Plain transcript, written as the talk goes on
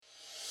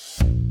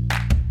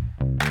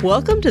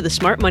Welcome to the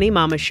Smart Money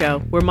Mama Show,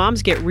 where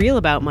moms get real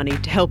about money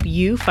to help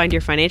you find your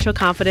financial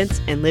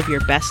confidence and live your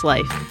best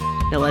life.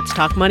 Now let's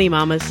talk money,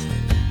 mamas.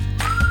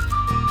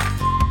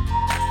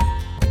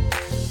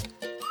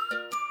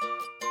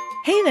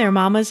 Hey there,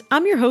 mamas.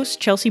 I'm your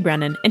host, Chelsea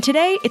Brennan, and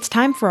today it's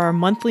time for our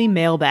monthly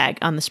mailbag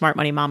on the Smart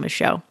Money Mama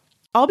Show.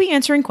 I'll be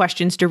answering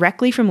questions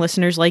directly from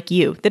listeners like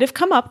you that have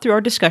come up through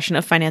our discussion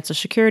of financial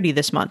security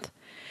this month.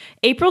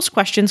 April's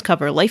questions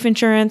cover life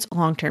insurance,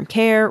 long-term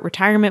care,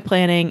 retirement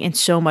planning, and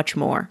so much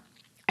more.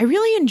 I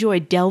really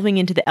enjoyed delving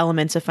into the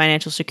elements of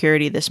financial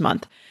security this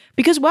month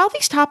because while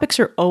these topics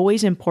are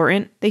always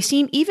important, they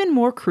seem even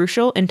more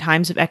crucial in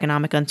times of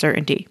economic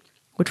uncertainty,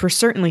 which we're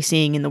certainly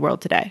seeing in the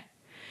world today.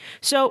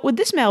 So with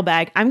this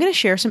mailbag, I'm going to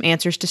share some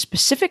answers to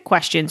specific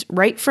questions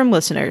right from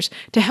listeners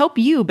to help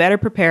you better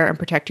prepare and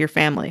protect your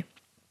family.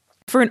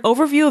 For an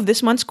overview of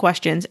this month's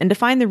questions and to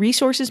find the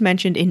resources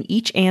mentioned in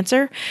each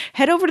answer,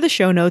 head over to the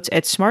show notes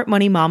at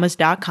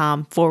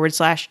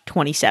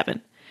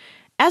smartmoneymamas.com/27.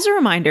 As a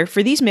reminder,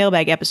 for these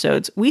mailbag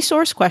episodes, we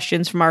source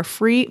questions from our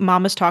free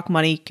Mamas Talk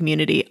Money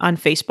community on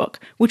Facebook,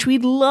 which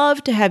we'd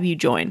love to have you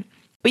join.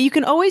 But you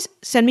can always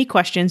send me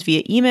questions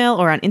via email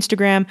or on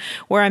Instagram,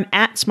 where I'm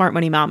at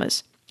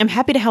smartmoneymamas. I'm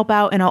happy to help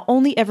out, and I'll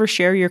only ever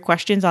share your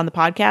questions on the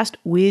podcast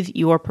with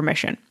your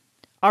permission.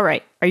 All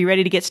right, are you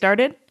ready to get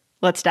started?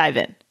 Let's dive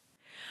in.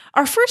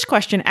 Our first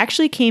question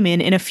actually came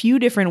in a few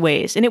different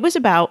ways, and it was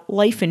about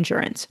life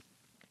insurance.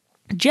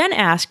 Jen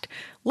asked,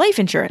 life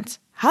insurance,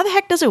 how the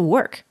heck does it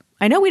work?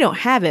 I know we don't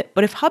have it,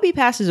 but if hubby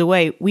passes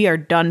away, we are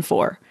done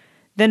for.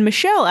 Then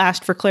Michelle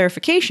asked for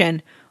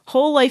clarification,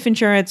 whole life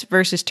insurance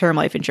versus term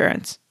life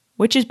insurance.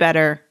 Which is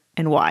better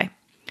and why?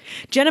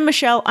 Jen and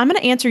Michelle, I'm going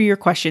to answer your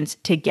questions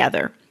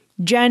together.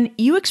 Jen,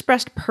 you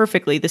expressed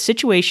perfectly the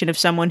situation of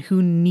someone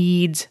who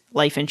needs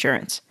life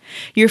insurance.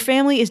 Your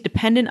family is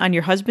dependent on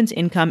your husband's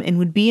income and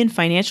would be in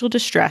financial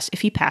distress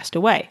if he passed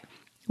away.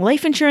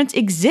 Life insurance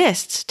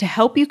exists to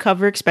help you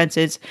cover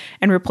expenses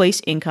and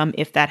replace income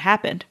if that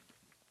happened.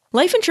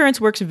 Life insurance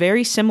works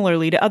very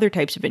similarly to other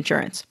types of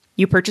insurance.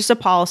 You purchase a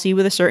policy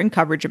with a certain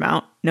coverage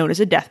amount, known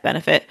as a death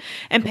benefit,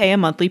 and pay a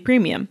monthly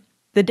premium.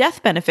 The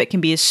death benefit can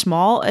be as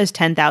small as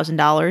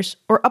 $10,000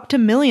 or up to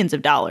millions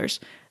of dollars.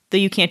 Though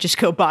you can't just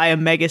go buy a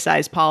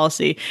mega-sized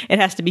policy. It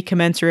has to be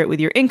commensurate with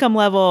your income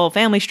level,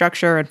 family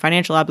structure, and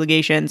financial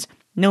obligations.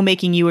 No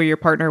making you or your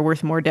partner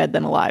worth more dead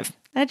than alive.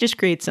 That just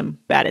creates some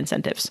bad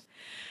incentives.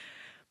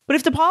 But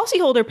if the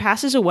policyholder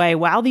passes away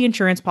while the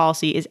insurance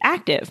policy is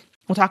active,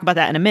 we'll talk about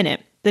that in a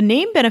minute, the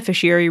named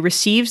beneficiary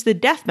receives the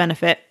death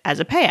benefit as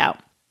a payout.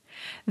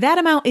 That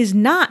amount is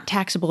not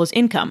taxable as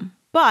income,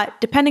 but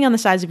depending on the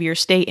size of your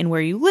estate and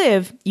where you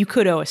live, you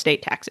could owe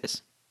estate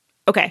taxes.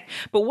 Okay,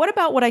 but what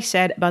about what I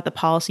said about the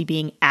policy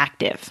being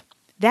active?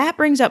 That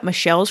brings up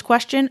Michelle's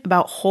question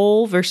about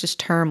whole versus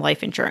term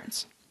life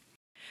insurance.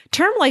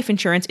 Term life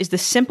insurance is the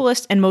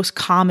simplest and most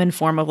common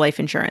form of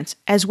life insurance,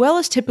 as well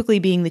as typically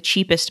being the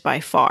cheapest by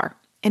far,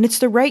 and it's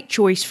the right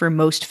choice for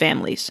most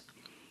families.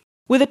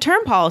 With a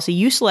term policy,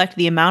 you select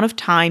the amount of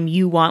time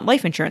you want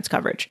life insurance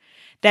coverage.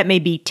 That may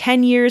be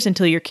 10 years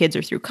until your kids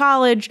are through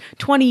college,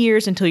 20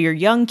 years until your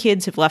young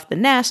kids have left the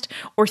nest,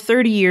 or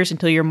 30 years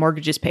until your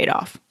mortgage is paid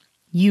off.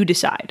 You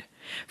decide.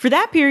 For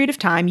that period of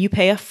time, you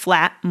pay a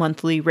flat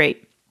monthly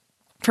rate.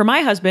 For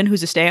my husband,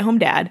 who's a stay-at-home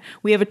dad,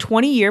 we have a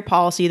 20-year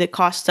policy that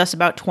costs us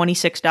about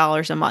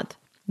 $26 a month.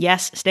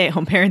 Yes,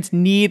 stay-at-home parents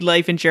need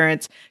life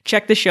insurance.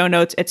 Check the show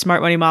notes at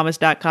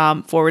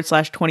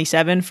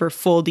smartmoneymamas.com/27 for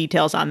full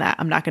details on that.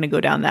 I'm not going to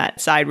go down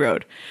that side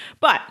road.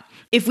 But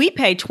if we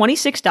pay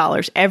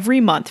 $26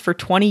 every month for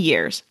 20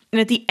 years, and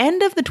at the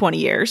end of the 20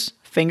 years,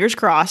 fingers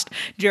crossed,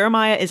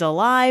 Jeremiah is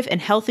alive and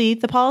healthy,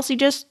 the policy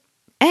just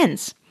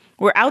ends.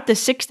 We're out the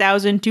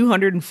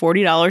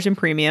 $6,240 in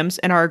premiums,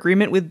 and our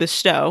agreement with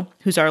Bestow,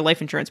 who's our life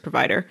insurance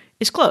provider,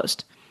 is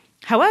closed.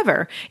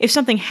 However, if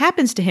something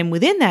happens to him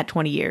within that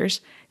 20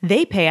 years,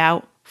 they pay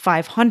out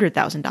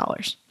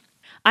 $500,000.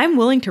 I'm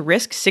willing to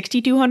risk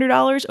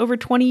 $6,200 over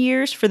 20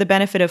 years for the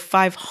benefit of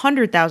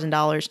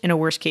 $500,000 in a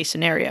worst-case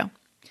scenario.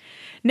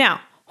 Now,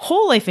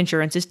 whole life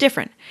insurance is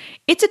different.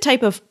 It's a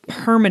type of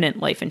permanent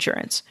life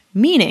insurance,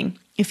 meaning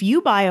if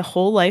you buy a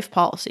whole life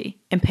policy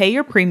and pay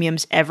your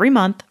premiums every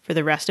month for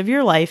the rest of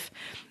your life,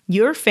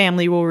 your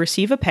family will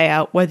receive a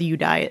payout whether you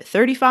die at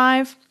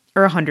 35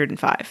 or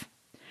 105.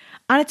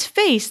 On its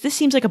face, this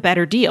seems like a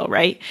better deal,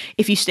 right?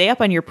 If you stay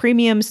up on your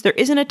premiums, there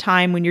isn't a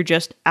time when you're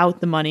just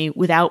out the money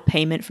without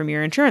payment from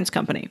your insurance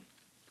company.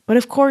 But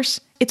of course,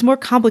 it's more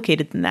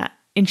complicated than that.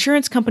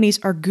 Insurance companies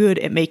are good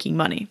at making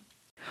money.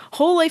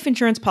 Whole life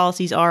insurance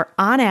policies are,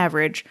 on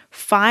average,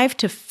 5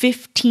 to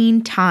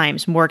 15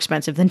 times more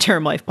expensive than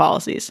term life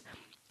policies.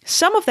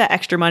 Some of that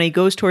extra money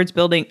goes towards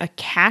building a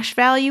cash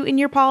value in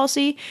your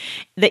policy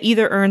that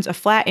either earns a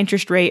flat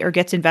interest rate or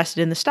gets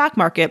invested in the stock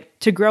market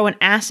to grow an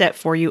asset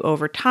for you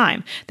over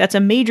time. That's a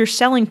major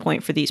selling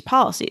point for these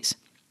policies.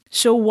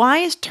 So why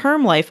is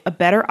term life a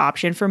better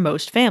option for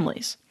most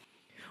families?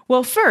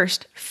 Well,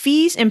 first,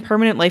 fees in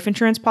permanent life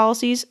insurance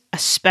policies,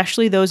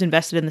 especially those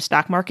invested in the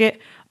stock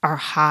market, are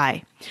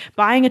high.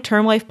 Buying a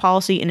term life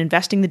policy and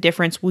investing the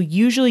difference will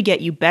usually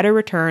get you better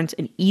returns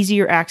and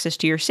easier access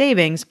to your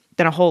savings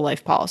than a whole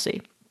life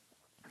policy.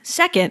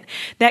 Second,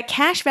 that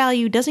cash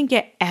value doesn't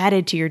get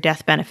added to your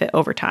death benefit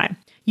over time.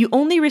 You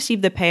only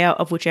receive the payout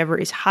of whichever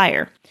is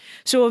higher.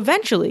 So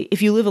eventually,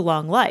 if you live a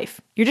long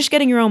life, you're just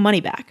getting your own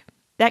money back.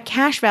 That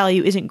cash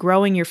value isn't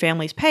growing your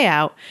family's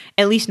payout,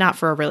 at least not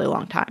for a really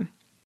long time.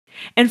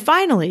 And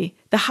finally,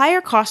 the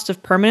higher costs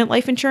of permanent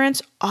life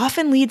insurance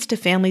often leads to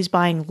families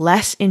buying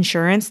less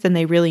insurance than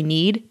they really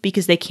need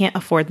because they can't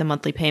afford the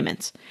monthly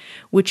payments.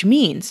 Which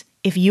means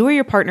if you or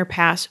your partner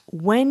pass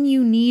when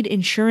you need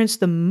insurance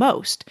the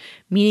most,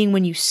 meaning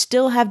when you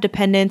still have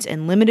dependents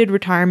and limited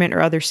retirement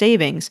or other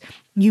savings,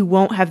 you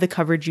won't have the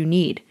coverage you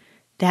need.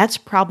 That's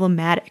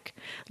problematic.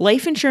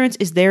 Life insurance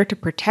is there to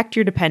protect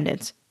your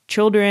dependents,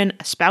 children,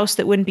 a spouse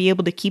that wouldn't be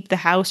able to keep the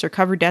house or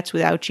cover debts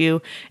without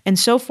you, and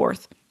so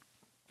forth.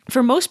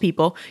 For most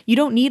people, you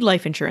don't need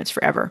life insurance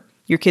forever.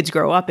 Your kids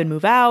grow up and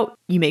move out,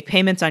 you make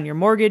payments on your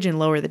mortgage and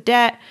lower the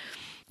debt,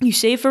 you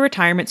save for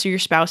retirement so your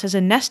spouse has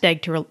a nest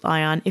egg to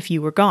rely on if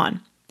you were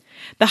gone.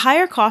 The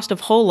higher cost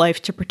of whole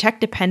life to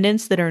protect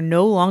dependents that are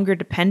no longer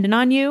dependent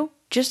on you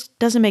just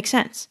doesn't make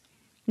sense.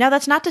 Now,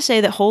 that's not to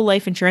say that whole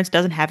life insurance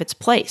doesn't have its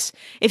place.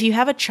 If you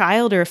have a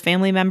child or a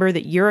family member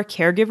that you're a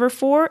caregiver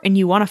for and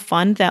you want to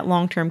fund that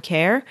long-term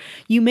care,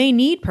 you may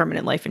need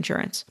permanent life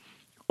insurance.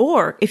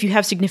 Or if you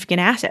have significant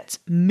assets,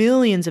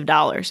 millions of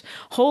dollars,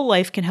 whole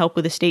life can help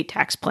with estate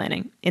tax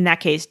planning. In that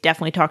case,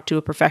 definitely talk to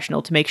a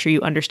professional to make sure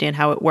you understand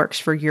how it works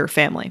for your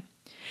family.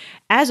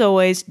 As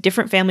always,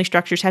 different family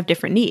structures have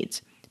different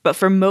needs. But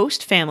for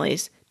most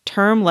families,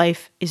 term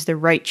life is the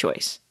right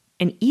choice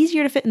and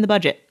easier to fit in the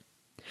budget.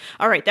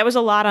 All right, that was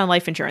a lot on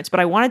life insurance, but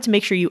I wanted to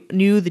make sure you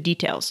knew the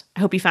details.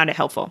 I hope you found it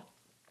helpful.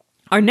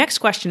 Our next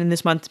question in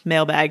this month's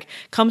mailbag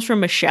comes from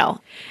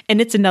Michelle,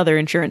 and it's another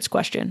insurance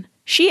question.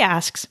 She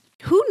asks,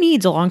 who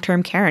needs a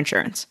long-term care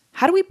insurance?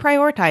 How do we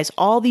prioritize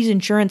all these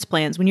insurance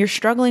plans when you're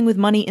struggling with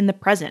money in the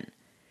present?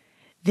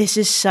 This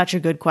is such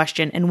a good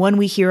question and one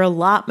we hear a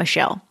lot,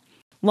 Michelle.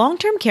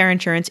 Long-term care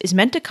insurance is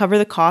meant to cover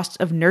the costs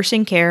of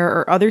nursing care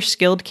or other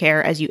skilled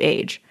care as you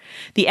age.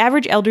 The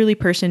average elderly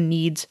person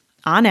needs,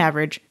 on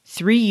average,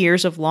 3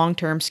 years of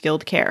long-term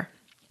skilled care,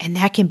 and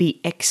that can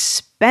be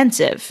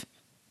expensive,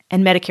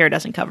 and Medicare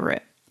doesn't cover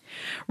it.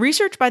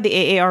 Research by the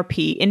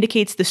AARP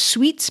indicates the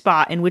sweet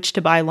spot in which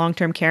to buy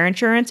long-term care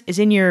insurance is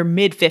in your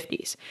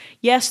mid-50s.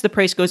 Yes, the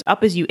price goes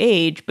up as you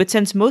age, but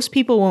since most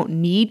people won't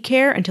need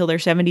care until their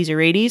 70s or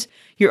 80s,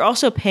 you're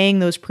also paying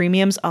those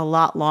premiums a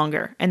lot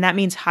longer, and that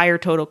means higher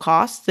total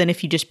costs than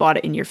if you just bought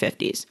it in your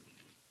 50s.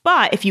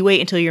 But if you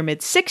wait until your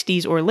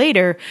mid-60s or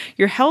later,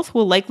 your health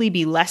will likely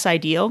be less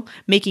ideal,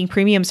 making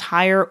premiums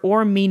higher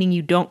or meaning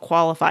you don't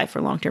qualify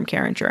for long-term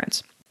care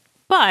insurance.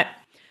 But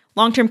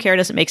long-term care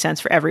doesn't make sense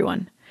for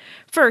everyone.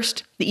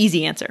 First, the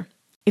easy answer.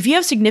 If you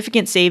have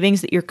significant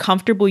savings that you're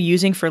comfortable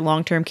using for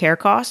long-term care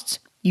costs,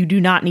 you do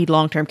not need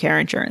long-term care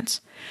insurance.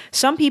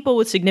 Some people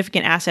with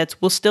significant assets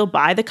will still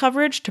buy the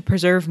coverage to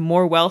preserve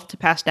more wealth to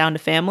pass down to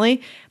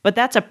family, but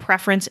that's a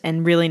preference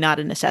and really not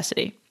a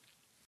necessity.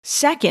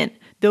 Second,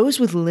 those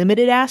with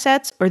limited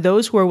assets or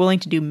those who are willing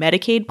to do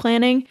Medicaid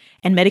planning,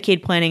 and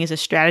Medicaid planning is a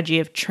strategy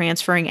of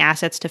transferring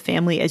assets to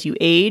family as you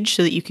age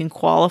so that you can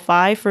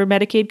qualify for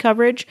Medicaid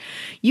coverage,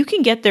 you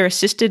can get their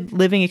assisted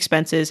living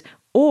expenses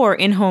or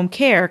in-home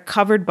care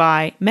covered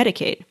by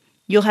Medicaid.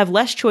 You'll have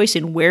less choice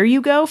in where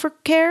you go for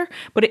care,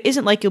 but it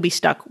isn't like you'll be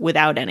stuck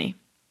without any.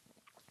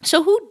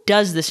 So who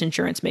does this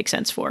insurance make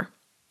sense for?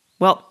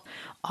 Well,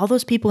 all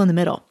those people in the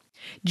middle.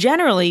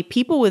 Generally,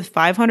 people with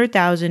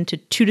 $500,000 to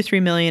 $2 to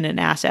 $3 million in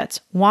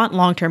assets want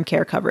long-term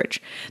care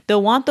coverage.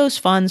 They'll want those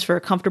funds for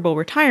a comfortable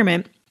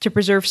retirement, to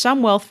preserve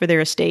some wealth for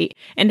their estate,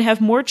 and to have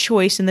more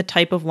choice in the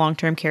type of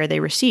long-term care they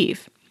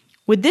receive.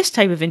 With this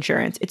type of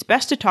insurance, it's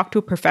best to talk to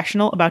a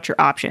professional about your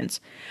options.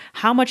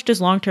 How much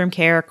does long-term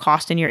care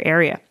cost in your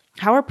area?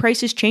 How are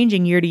prices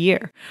changing year to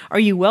year? Are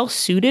you well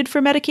suited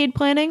for Medicaid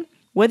planning?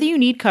 Whether you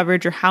need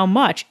coverage or how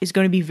much is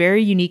going to be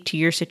very unique to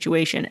your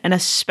situation, and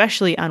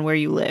especially on where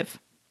you live.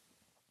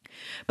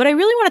 But I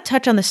really want to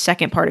touch on the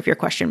second part of your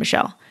question,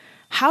 Michelle.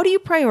 How do you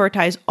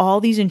prioritize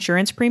all these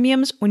insurance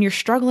premiums when you're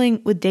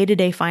struggling with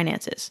day-to-day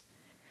finances?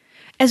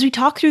 As we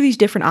talk through these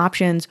different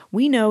options,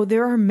 we know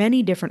there are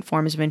many different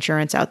forms of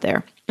insurance out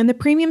there, and the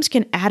premiums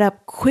can add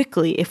up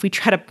quickly if we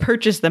try to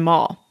purchase them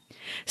all.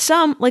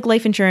 Some, like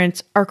life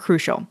insurance, are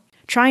crucial.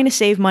 Trying to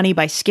save money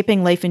by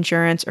skipping life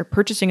insurance or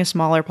purchasing a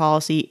smaller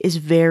policy is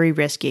very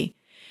risky.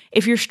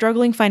 If you're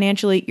struggling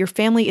financially, your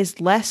family is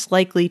less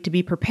likely to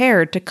be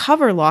prepared to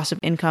cover loss of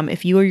income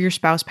if you or your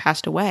spouse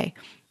passed away.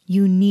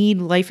 You need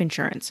life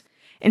insurance.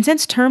 And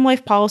since term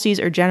life policies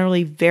are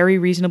generally very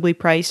reasonably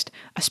priced,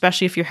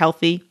 especially if you're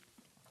healthy,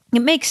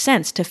 it makes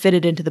sense to fit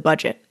it into the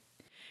budget.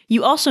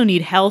 You also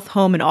need health,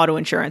 home, and auto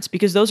insurance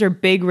because those are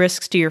big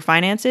risks to your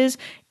finances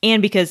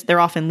and because they're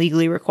often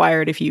legally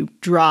required if you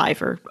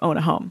drive or own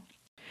a home.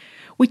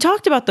 We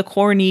talked about the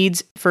core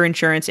needs for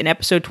insurance in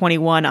episode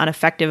 21 on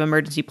effective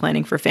emergency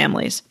planning for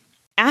families.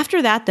 After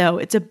that, though,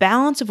 it's a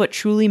balance of what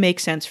truly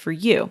makes sense for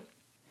you.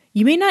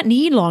 You may not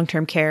need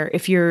long-term care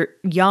if you're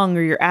young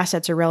or your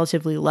assets are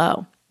relatively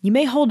low. You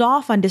may hold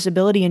off on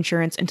disability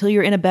insurance until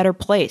you're in a better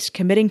place,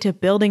 committing to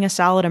building a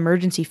solid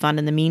emergency fund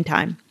in the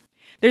meantime.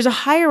 There's a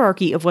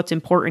hierarchy of what's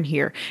important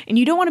here, and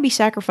you don't want to be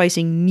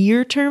sacrificing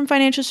near-term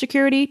financial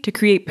security to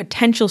create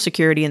potential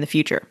security in the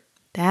future.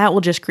 That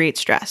will just create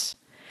stress.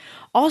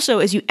 Also,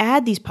 as you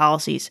add these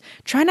policies,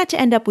 try not to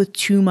end up with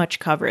too much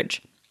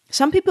coverage.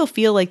 Some people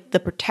feel like the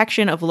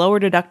protection of lower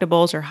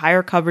deductibles or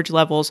higher coverage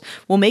levels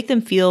will make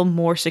them feel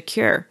more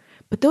secure,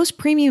 but those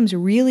premiums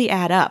really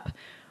add up.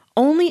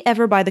 Only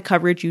ever buy the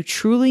coverage you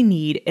truly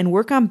need and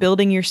work on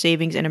building your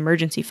savings and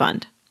emergency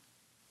fund.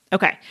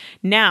 Okay,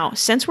 now,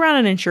 since we're on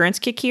an insurance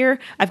kick here,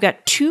 I've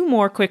got 2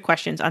 more quick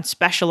questions on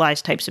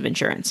specialized types of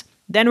insurance.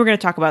 Then we're going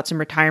to talk about some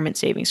retirement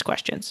savings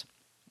questions.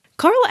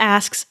 Carl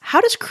asks, how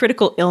does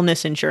critical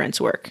illness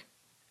insurance work?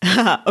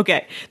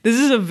 Okay, this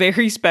is a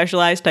very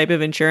specialized type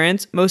of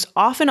insurance, most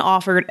often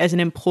offered as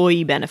an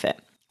employee benefit.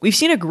 We've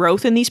seen a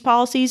growth in these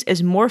policies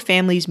as more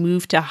families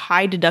move to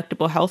high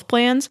deductible health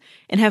plans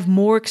and have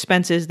more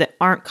expenses that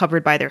aren't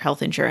covered by their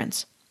health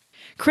insurance.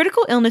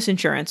 Critical illness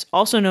insurance,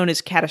 also known as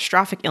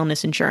catastrophic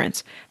illness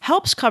insurance,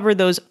 helps cover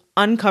those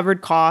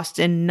uncovered costs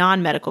and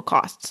non-medical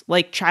costs,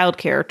 like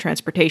childcare or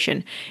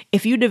transportation,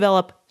 if you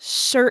develop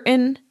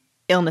certain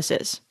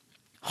illnesses.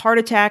 Heart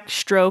attack,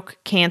 stroke,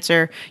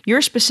 cancer,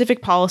 your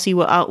specific policy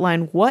will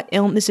outline what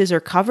illnesses are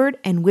covered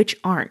and which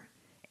aren't.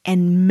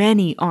 And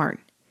many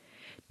aren't.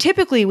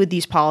 Typically with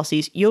these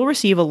policies, you'll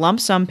receive a lump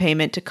sum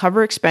payment to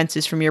cover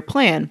expenses from your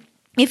plan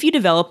if you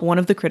develop one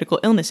of the critical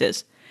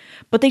illnesses.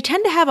 But they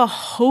tend to have a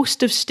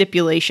host of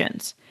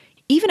stipulations.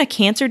 Even a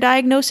cancer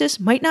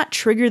diagnosis might not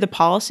trigger the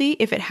policy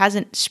if it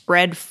hasn't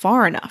spread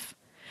far enough.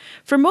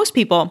 For most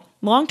people,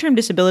 long-term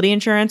disability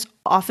insurance,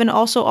 often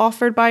also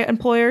offered by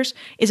employers,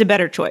 is a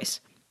better choice.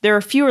 There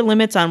are fewer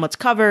limits on what's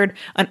covered.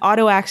 An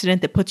auto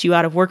accident that puts you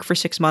out of work for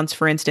 6 months,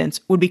 for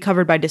instance, would be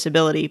covered by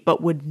disability,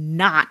 but would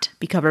not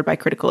be covered by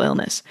critical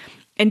illness.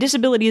 And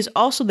disability is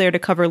also there to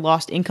cover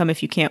lost income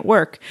if you can't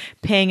work,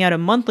 paying out a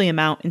monthly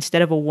amount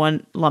instead of a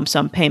one lump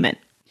sum payment.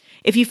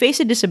 If you face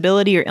a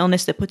disability or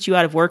illness that puts you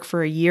out of work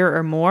for a year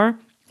or more,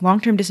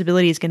 long-term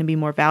disability is going to be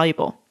more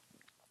valuable.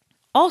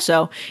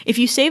 Also, if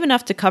you save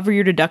enough to cover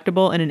your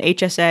deductible in an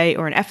HSA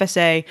or an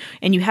FSA,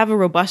 and you have a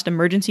robust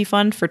emergency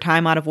fund for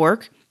time out of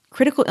work,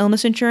 critical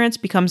illness insurance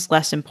becomes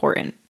less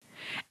important.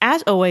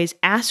 As always,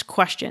 ask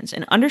questions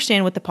and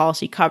understand what the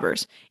policy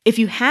covers. If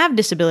you have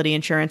disability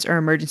insurance or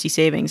emergency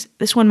savings,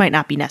 this one might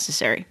not be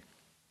necessary.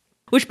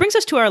 Which brings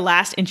us to our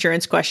last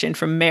insurance question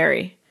from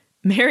Mary.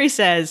 Mary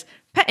says,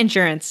 pet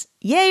insurance,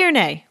 yay or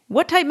nay?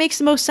 What type makes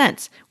the most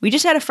sense? We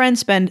just had a friend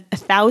spend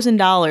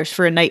 $1,000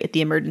 for a night at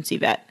the emergency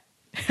vet.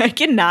 I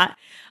cannot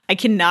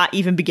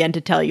even begin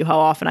to tell you how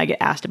often I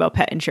get asked about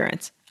pet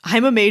insurance.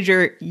 I'm a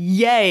major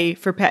yay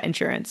for pet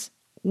insurance,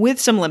 with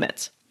some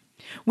limits.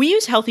 We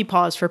use Healthy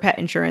Paws for pet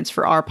insurance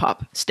for our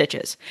pup,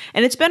 Stitches,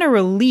 and it's been a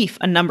relief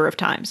a number of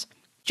times.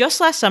 Just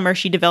last summer,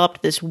 she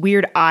developed this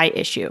weird eye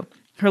issue.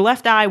 Her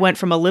left eye went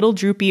from a little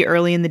droopy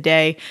early in the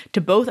day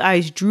to both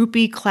eyes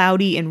droopy,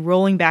 cloudy, and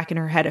rolling back in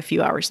her head a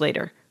few hours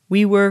later.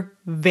 We were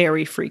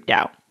very freaked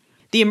out.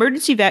 The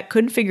emergency vet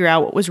couldn't figure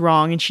out what was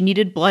wrong, and she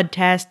needed blood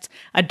tests,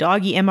 a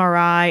doggy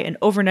MRI, an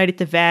overnight at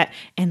the vet,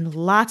 and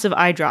lots of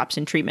eye drops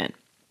and treatment.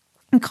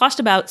 It cost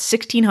about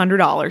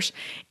 $1,600,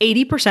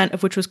 80%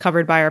 of which was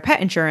covered by our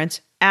pet insurance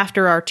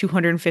after our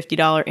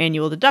 $250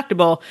 annual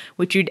deductible,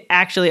 which you'd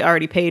actually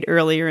already paid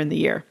earlier in the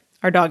year.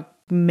 Our dog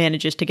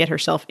manages to get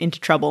herself into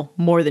trouble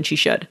more than she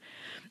should.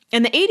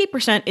 And the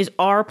 80% is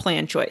our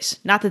plan choice.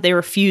 Not that they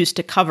refuse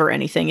to cover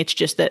anything, it's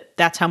just that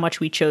that's how much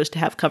we chose to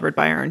have covered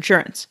by our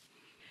insurance.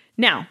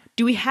 Now,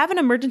 do we have an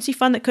emergency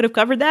fund that could have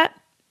covered that?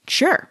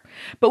 Sure.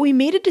 But we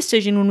made a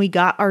decision when we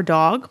got our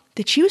dog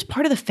that she was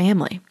part of the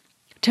family.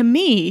 To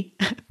me,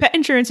 pet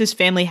insurance is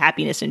family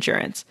happiness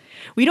insurance.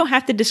 We don't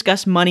have to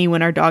discuss money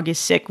when our dog is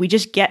sick. We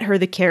just get her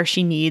the care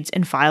she needs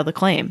and file the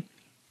claim.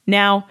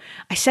 Now,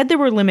 I said there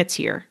were limits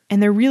here,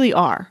 and there really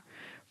are.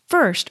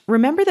 First,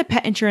 remember that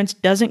pet insurance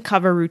doesn't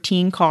cover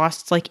routine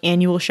costs like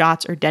annual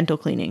shots or dental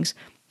cleanings.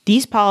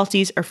 These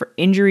policies are for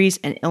injuries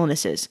and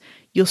illnesses.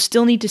 You'll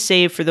still need to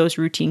save for those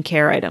routine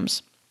care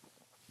items.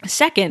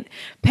 Second,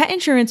 pet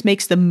insurance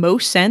makes the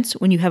most sense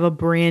when you have a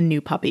brand new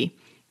puppy.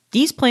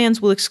 These plans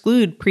will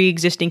exclude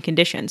pre-existing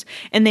conditions,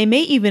 and they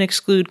may even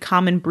exclude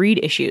common breed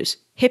issues,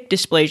 hip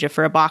dysplasia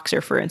for a boxer,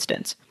 for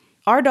instance.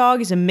 Our dog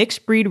is a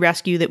mixed breed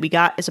rescue that we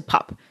got as a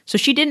pup, so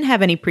she didn't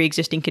have any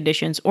pre-existing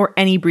conditions or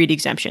any breed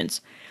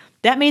exemptions.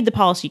 That made the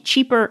policy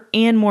cheaper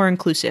and more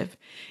inclusive.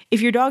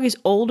 If your dog is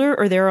older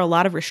or there are a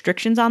lot of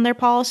restrictions on their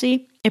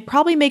policy, it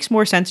probably makes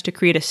more sense to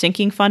create a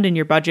sinking fund in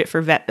your budget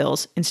for vet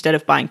bills instead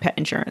of buying pet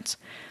insurance.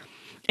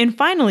 And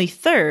finally,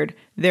 third,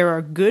 there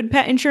are good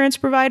pet insurance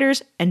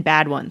providers and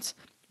bad ones.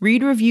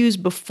 Read reviews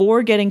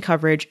before getting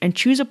coverage and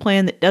choose a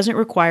plan that doesn't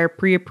require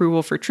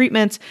pre-approval for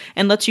treatments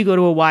and lets you go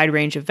to a wide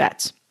range of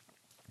vets.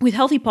 With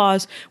Healthy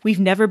Paws, we've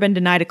never been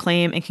denied a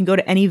claim and can go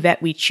to any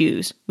vet we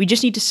choose. We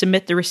just need to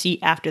submit the receipt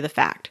after the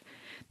fact.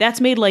 That's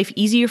made life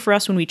easier for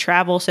us when we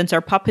travel, since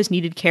our pup has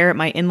needed care at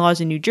my in-laws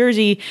in New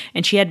Jersey,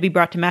 and she had to be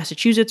brought to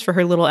Massachusetts for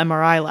her little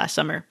MRI last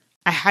summer.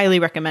 I highly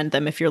recommend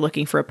them if you're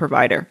looking for a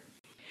provider.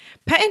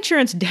 Pet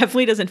insurance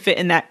definitely doesn't fit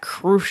in that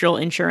crucial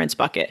insurance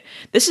bucket.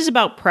 This is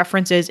about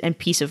preferences and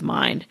peace of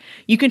mind.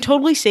 You can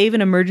totally save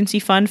an emergency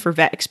fund for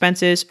vet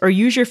expenses or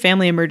use your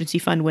family emergency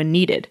fund when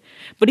needed.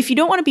 But if you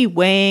don't want to be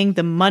weighing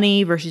the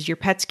money versus your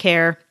pet's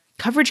care,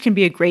 coverage can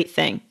be a great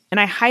thing.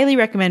 And I highly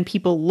recommend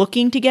people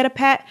looking to get a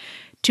pet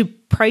to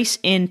price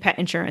in pet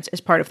insurance as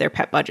part of their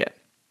pet budget.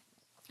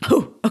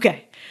 Whew,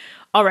 okay.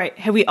 All right.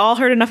 Have we all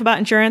heard enough about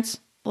insurance?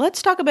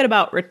 Let's talk a bit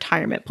about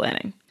retirement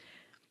planning.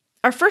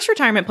 Our first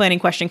retirement planning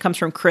question comes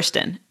from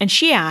Kristen, and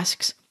she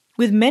asks,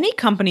 with many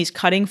companies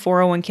cutting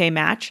 401k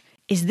match,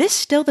 is this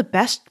still the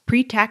best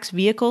pre-tax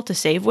vehicle to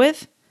save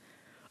with?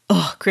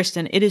 Oh,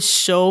 Kristen, it is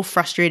so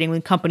frustrating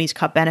when companies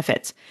cut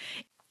benefits.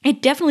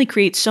 It definitely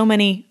creates so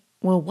many,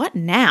 well, what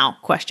now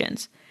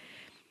questions.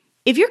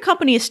 If your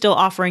company is still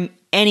offering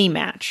any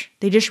match,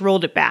 they just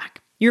rolled it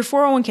back. Your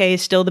 401k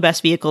is still the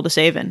best vehicle to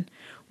save in.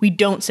 We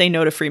don't say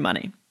no to free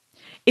money.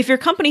 If your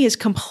company has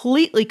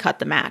completely cut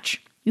the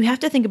match, you have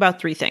to think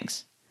about three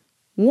things.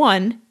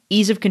 One,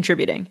 ease of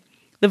contributing.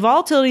 The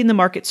volatility in the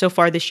market so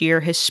far this year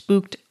has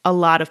spooked a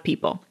lot of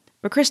people.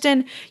 But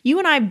Kristen, you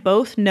and I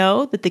both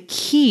know that the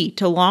key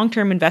to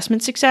long-term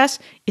investment success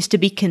is to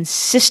be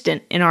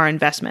consistent in our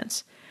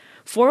investments.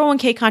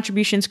 401k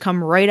contributions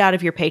come right out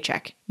of your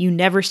paycheck. You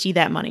never see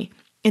that money.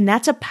 And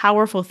that's a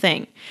powerful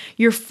thing.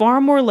 You're far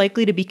more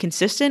likely to be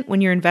consistent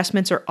when your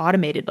investments are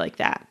automated like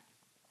that.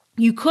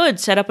 You could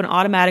set up an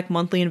automatic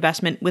monthly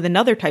investment with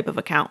another type of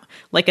account,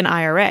 like an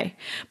IRA,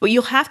 but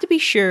you'll have to be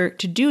sure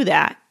to do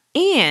that.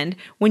 And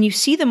when you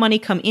see the money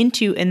come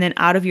into and then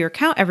out of your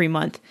account every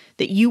month,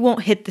 that you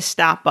won't hit the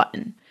stop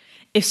button.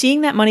 If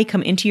seeing that money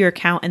come into your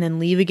account and then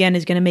leave again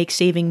is going to make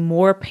saving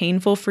more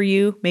painful for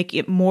you, make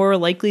it more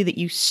likely that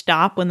you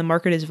stop when the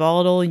market is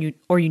volatile and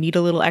you need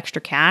a little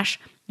extra cash,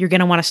 you're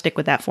going to want to stick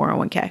with that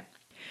 401k.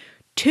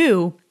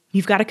 Two,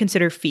 you've got to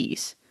consider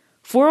fees.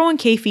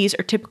 401k fees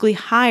are typically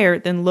higher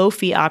than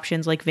low-fee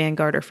options like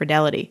Vanguard or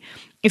Fidelity.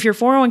 If your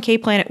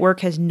 401k plan at work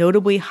has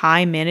notably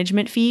high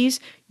management fees,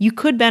 you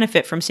could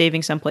benefit from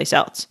saving someplace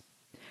else.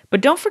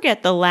 But don't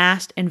forget the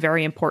last and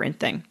very important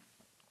thing.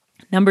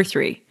 Number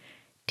 3,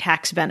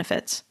 tax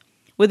benefits.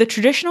 With a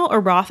traditional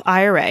or Roth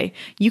IRA,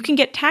 you can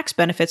get tax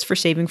benefits for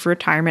saving for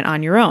retirement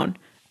on your own.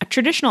 A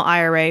traditional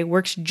IRA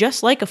works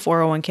just like a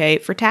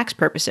 401k for tax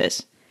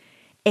purposes,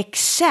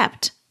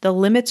 except the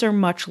limits are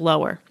much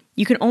lower.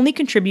 You can only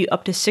contribute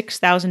up to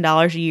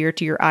 $6,000 a year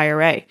to your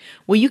IRA,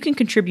 while you can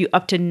contribute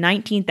up to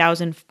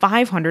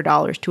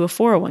 $19,500 to a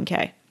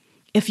 401k.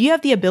 If you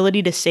have the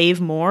ability to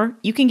save more,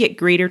 you can get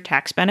greater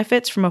tax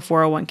benefits from a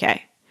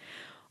 401k.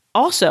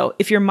 Also,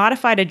 if your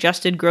modified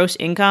adjusted gross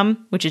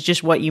income, which is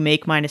just what you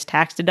make minus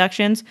tax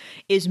deductions,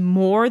 is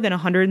more than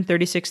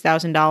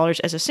 $136,000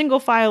 as a single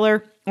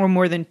filer or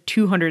more than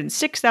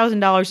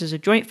 $206,000 as a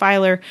joint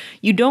filer,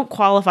 you don't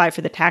qualify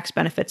for the tax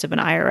benefits of an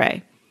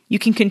IRA. You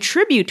can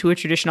contribute to a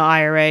traditional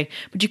IRA,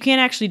 but you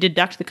can't actually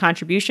deduct the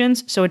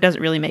contributions, so it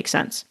doesn't really make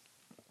sense.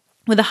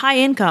 With a high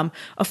income,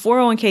 a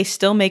 401k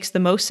still makes the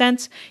most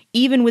sense,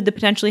 even with the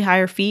potentially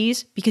higher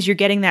fees, because you're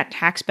getting that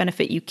tax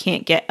benefit you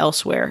can't get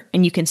elsewhere,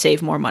 and you can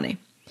save more money.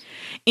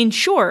 In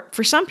short,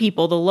 for some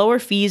people, the lower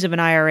fees of an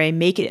IRA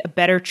make it a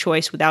better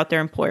choice without their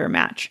employer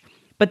match.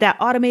 But that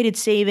automated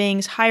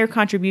savings, higher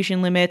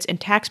contribution limits,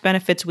 and tax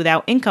benefits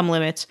without income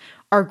limits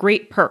are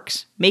great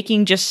perks,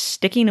 making just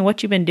sticking to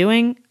what you've been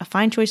doing a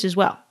fine choice as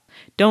well.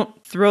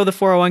 Don't throw the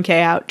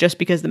 401k out just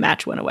because the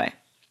match went away.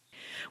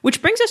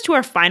 Which brings us to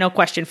our final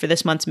question for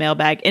this month's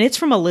mailbag, and it's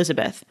from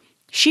Elizabeth.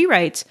 She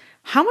writes,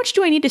 how much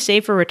do I need to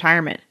save for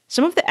retirement?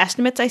 Some of the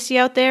estimates I see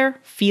out there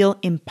feel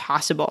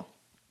impossible.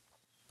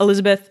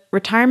 Elizabeth,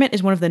 retirement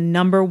is one of the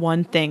number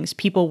one things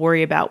people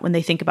worry about when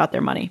they think about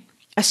their money,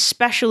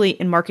 especially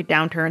in market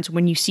downturns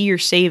when you see your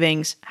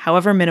savings,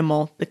 however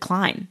minimal,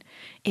 decline.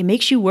 It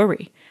makes you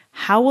worry.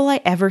 How will I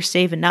ever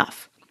save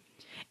enough?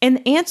 And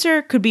the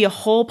answer could be a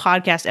whole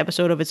podcast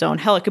episode of its own.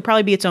 Hell, it could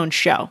probably be its own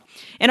show.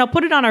 And I'll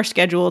put it on our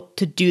schedule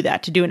to do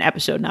that, to do an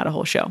episode, not a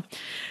whole show.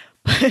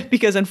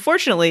 Because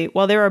unfortunately,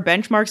 while there are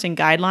benchmarks and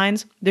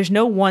guidelines, there's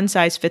no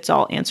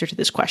one-size-fits-all answer to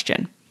this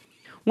question.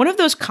 One of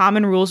those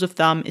common rules of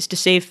thumb is to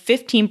save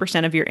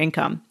 15% of your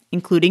income,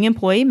 including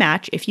employee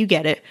match if you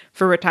get it,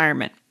 for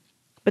retirement.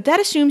 But that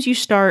assumes you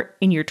start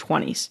in your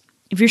 20s.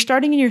 If you're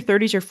starting in your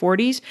 30s or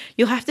 40s,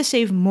 you'll have to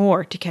save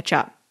more to catch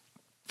up.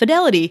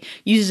 Fidelity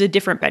uses a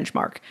different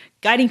benchmark,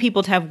 guiding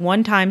people to have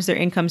 1 times their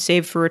income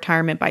saved for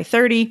retirement by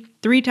 30,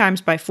 3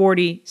 times by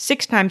 40,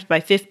 6 times by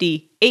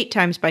 50, 8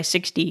 times by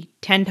 60,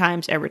 10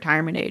 times at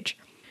retirement age.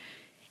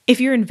 If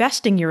you're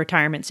investing your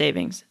retirement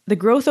savings, the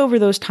growth over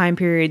those time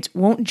periods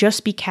won't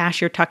just be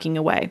cash you're tucking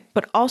away,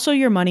 but also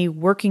your money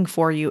working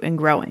for you and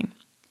growing.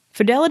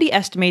 Fidelity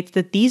estimates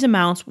that these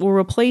amounts will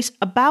replace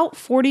about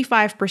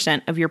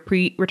 45% of your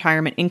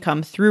pre-retirement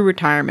income through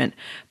retirement,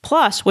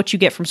 plus what you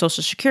get from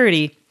Social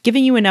Security,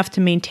 giving you enough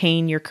to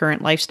maintain your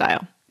current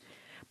lifestyle.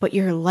 But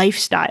your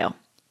lifestyle,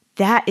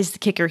 That is the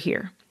kicker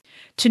here.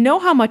 To know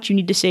how much you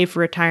need to save for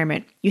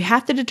retirement, you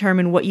have to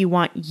determine what you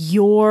want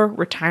your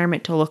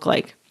retirement to look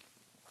like.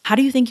 How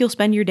do you think you'll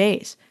spend your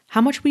days?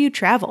 How much will you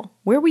travel?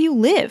 Where will you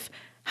live?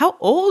 How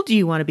old do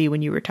you want to be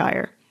when you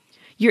retire?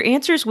 Your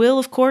answers will,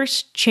 of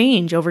course,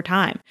 change over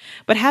time,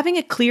 but having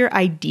a clear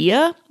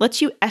idea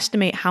lets you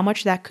estimate how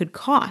much that could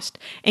cost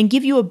and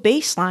give you a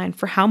baseline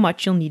for how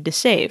much you'll need to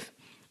save.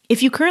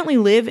 If you currently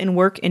live and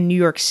work in New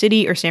York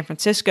City or San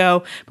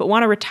Francisco, but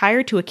want to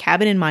retire to a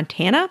cabin in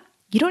Montana,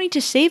 you don't need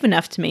to save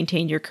enough to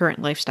maintain your current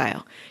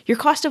lifestyle. Your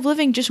cost of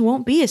living just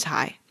won't be as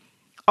high.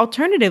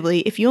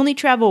 Alternatively, if you only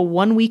travel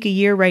 1 week a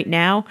year right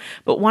now,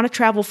 but want to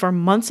travel for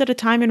months at a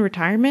time in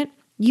retirement,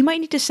 you might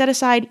need to set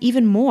aside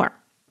even more.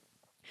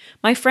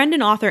 My friend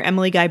and author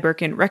Emily Guy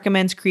Birken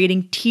recommends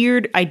creating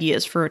tiered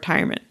ideas for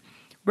retirement.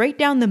 Write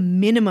down the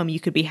minimum you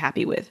could be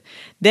happy with,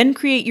 then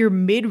create your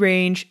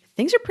mid-range,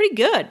 things are pretty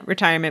good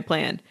retirement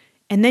plan,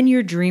 and then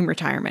your dream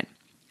retirement.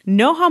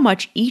 Know how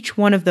much each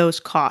one of those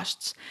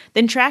costs,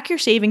 then track your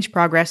savings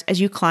progress as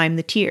you climb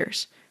the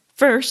tiers.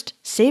 First,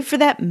 save for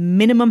that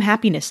minimum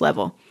happiness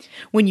level.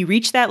 When you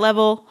reach that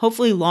level,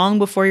 hopefully long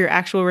before your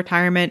actual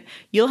retirement,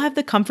 you'll have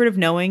the comfort of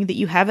knowing that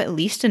you have at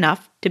least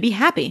enough to be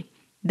happy.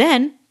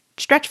 Then,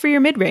 stretch for your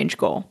mid-range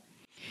goal.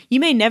 You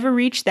may never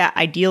reach that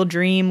ideal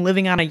dream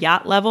living on a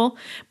yacht level,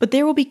 but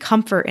there will be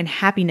comfort and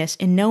happiness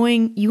in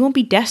knowing you won't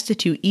be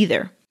destitute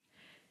either.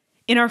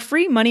 In our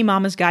free Money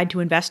Mama's Guide to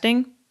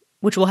Investing,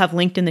 which we'll have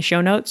linked in the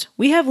show notes,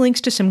 we have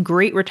links to some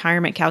great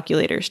retirement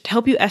calculators to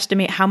help you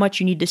estimate how much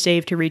you need to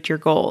save to reach your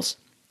goals.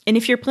 And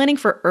if you're planning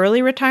for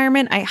early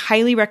retirement, I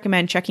highly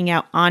recommend checking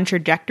out On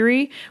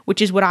Trajectory,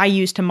 which is what I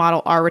use to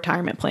model our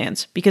retirement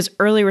plans, because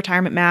early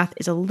retirement math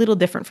is a little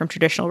different from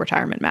traditional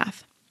retirement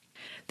math.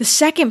 The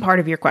second part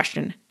of your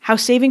question, how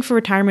saving for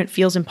retirement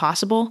feels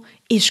impossible,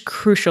 is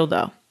crucial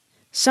though.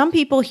 Some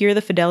people hear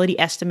the Fidelity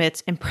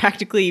estimates and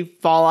practically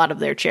fall out of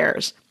their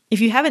chairs. If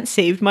you haven't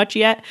saved much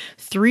yet,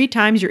 3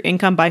 times your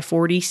income by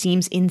 40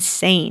 seems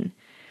insane.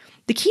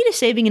 The key to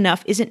saving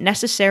enough isn't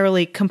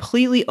necessarily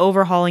completely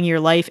overhauling your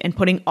life and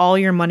putting all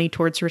your money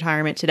towards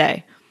retirement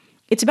today.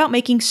 It's about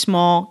making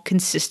small,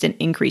 consistent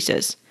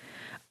increases.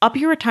 Up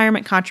your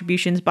retirement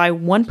contributions by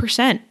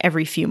 1%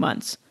 every few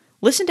months.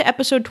 Listen to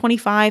episode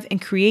 25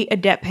 and create a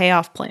debt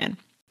payoff plan.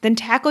 Then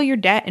tackle your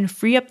debt and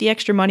free up the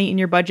extra money in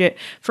your budget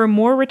for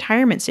more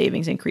retirement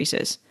savings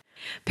increases.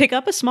 Pick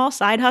up a small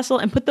side hustle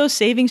and put those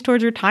savings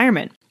towards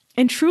retirement.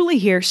 And truly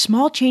here,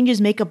 small changes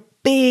make a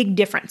big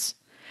difference.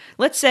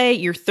 Let's say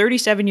you're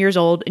 37 years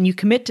old and you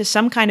commit to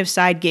some kind of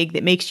side gig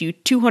that makes you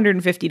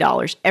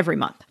 $250 every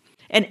month.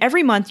 And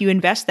every month you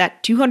invest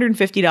that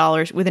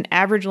 $250 with an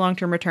average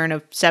long-term return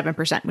of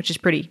 7%, which is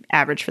pretty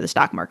average for the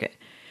stock market.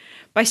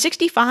 By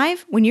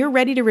 65, when you're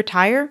ready to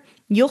retire,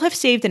 you'll have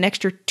saved an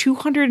extra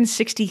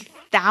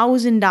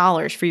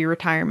 $260,000 for your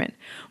retirement,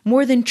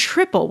 more than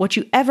triple what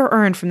you ever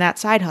earned from that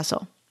side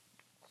hustle.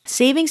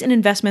 Savings and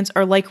investments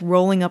are like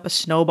rolling up a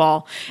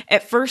snowball.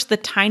 At first, the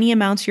tiny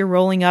amounts you're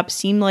rolling up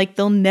seem like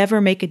they'll never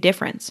make a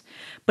difference.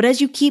 But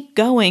as you keep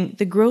going,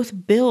 the growth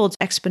builds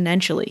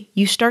exponentially.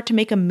 You start to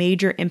make a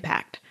major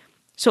impact.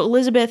 So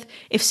Elizabeth,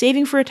 if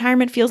saving for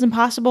retirement feels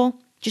impossible,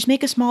 just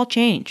make a small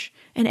change.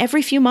 And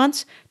every few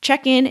months,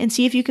 check in and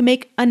see if you can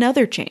make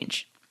another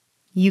change.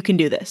 You can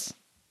do this.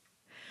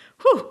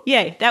 Whew,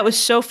 yay, that was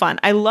so fun.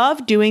 I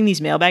love doing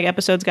these mailbag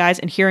episodes, guys,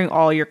 and hearing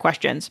all your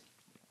questions.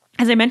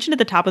 As I mentioned at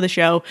the top of the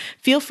show,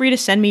 feel free to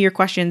send me your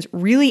questions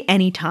really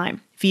anytime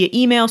via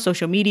email,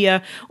 social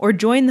media, or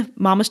join the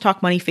Mamas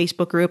Talk Money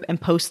Facebook group and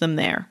post them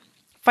there.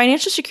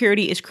 Financial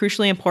security is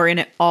crucially important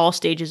at all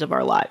stages of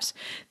our lives.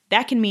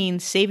 That can mean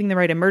saving the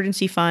right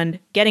emergency fund,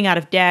 getting out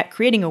of debt,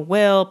 creating a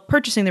will,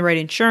 purchasing the right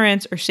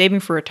insurance, or saving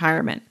for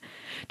retirement.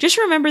 Just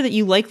remember that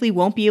you likely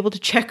won't be able to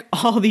check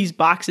all these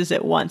boxes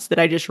at once that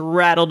I just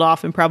rattled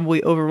off and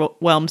probably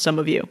overwhelmed some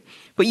of you.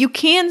 But you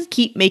can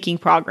keep making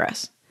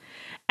progress.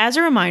 As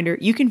a reminder,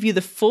 you can view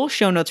the full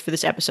show notes for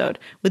this episode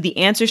with the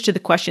answers to the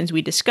questions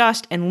we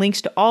discussed and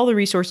links to all the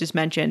resources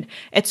mentioned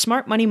at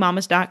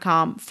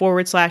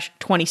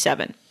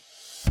smartmoneymamas.com/27.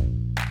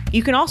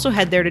 You can also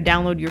head there to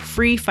download your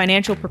free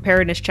financial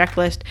preparedness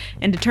checklist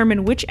and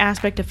determine which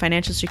aspect of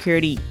financial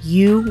security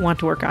you want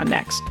to work on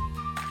next.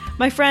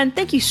 My friend,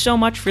 thank you so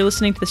much for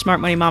listening to the Smart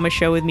Money Mama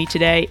show with me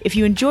today. If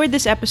you enjoyed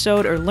this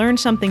episode or learned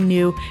something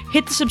new,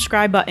 hit the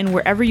subscribe button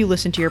wherever you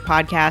listen to your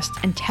podcasts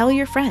and tell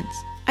your friends.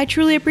 I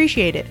truly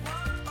appreciate it.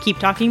 Keep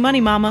talking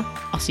money, Mama.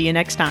 I'll see you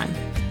next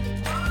time.